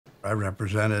I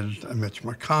represented Mitch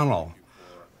McConnell,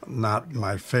 not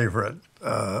my favorite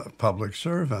public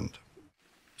servant.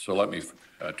 So let me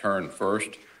turn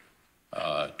first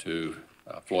to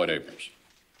Floyd Abrams.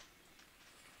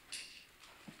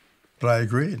 But I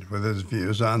agreed with his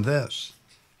views on this.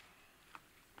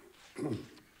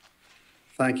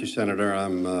 Thank you, Senator.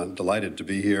 I'm delighted to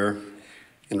be here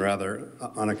in rather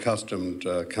unaccustomed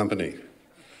company.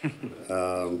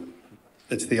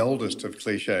 It's the oldest of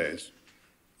cliches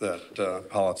that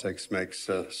politics makes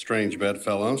strange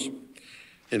bedfellows.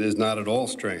 It is not at all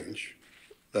strange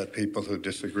that people who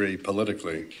disagree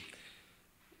politically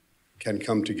can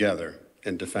come together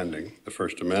in defending the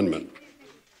First Amendment.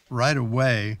 Right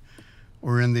away,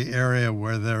 we're in the area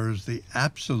where there's the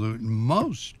absolute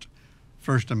most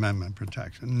First Amendment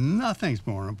protection. Nothing's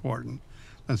more important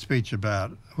than speech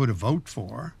about who to vote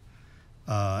for.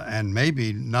 And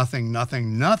maybe nothing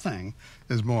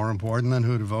is more important than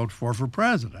who to vote for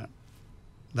president.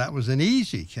 That was an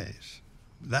easy case.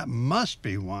 That must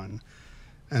be one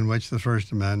in which the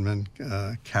First Amendment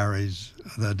carries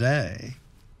the day.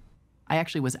 I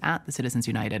actually was at the Citizens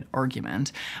United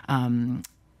argument.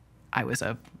 I was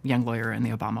a young lawyer in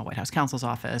the Obama White House counsel's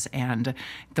office, and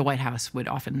the White House would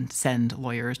often send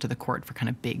lawyers to the court for kind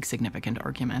of big, significant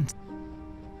arguments.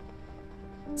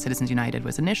 Citizens United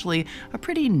was initially a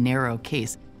pretty narrow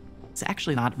case. It's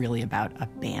actually not really about a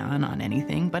ban on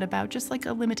anything, but about just like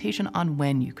a limitation on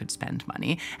when you could spend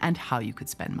money and how you could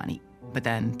spend money. But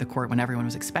then the court, when everyone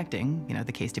was expecting,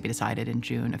 the case to be decided in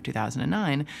June of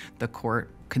 2009, the court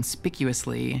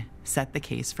conspicuously set the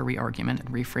case for re-argument and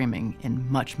reframing in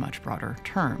much, much broader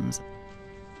terms.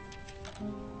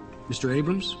 Mr.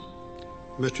 Abrams?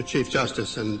 Mr. Chief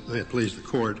Justice, and may it please the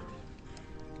court,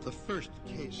 the first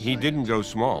case... He didn't go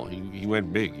small. He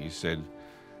went big. He said,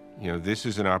 this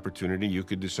is an opportunity. You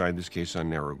could decide this case on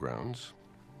narrow grounds.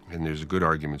 And there's good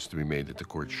arguments to be made that the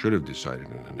court should have decided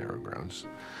it on narrow grounds.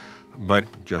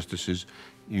 But, justices,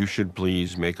 you should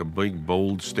please make a big,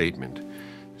 bold statement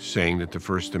saying that the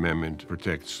First Amendment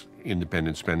protects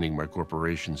independent spending by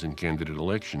corporations in candidate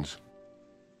elections.